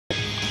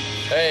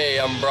Hey,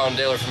 I'm Braun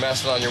Daler from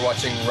Mastodon. You're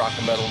watching Rock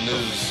and Metal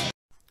News.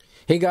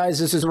 Hey guys,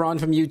 this is Ron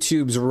from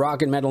YouTube's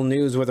Rock and Metal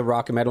News with a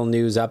Rock and Metal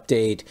News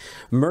update.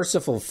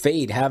 Mercyful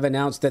Fate have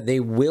announced that they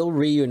will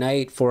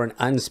reunite for an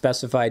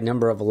unspecified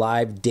number of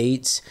live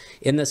dates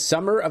in the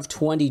summer of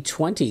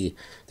 2020.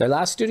 Their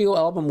last studio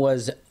album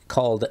was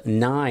called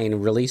 9,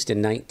 released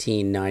in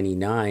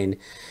 1999.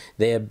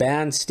 The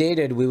band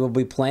stated, "We will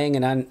be playing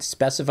an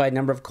unspecified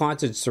number of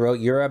concerts throughout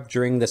Europe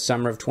during the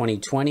summer of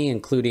 2020,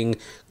 including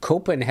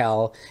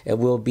Copenhell. It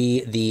will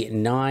be the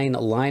 9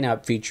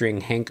 lineup featuring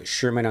Hank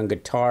Shermann on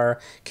guitar,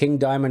 King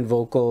Diamond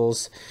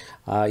vocals,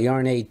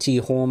 Bjarne T,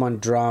 Holm on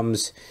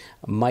drums,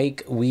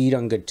 Mike Wead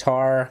on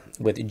guitar,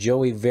 with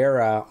Joey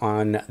Vera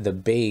on the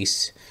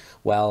bass,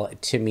 while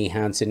Timi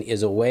Hansen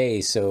is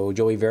away." So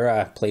Joey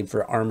Vera played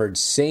for Armored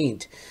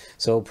Saint.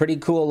 So pretty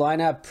cool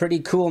lineup, pretty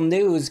cool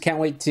news. Can't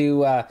wait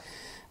to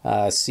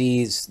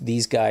see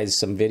these guys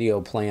some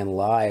video playing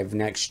live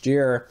next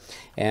year.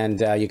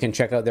 And you can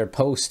check out their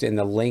post in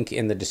the link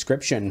in the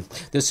description.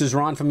 This is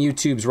Ron from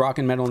YouTube's Rock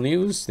and Metal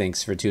News.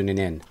 Thanks for tuning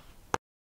in.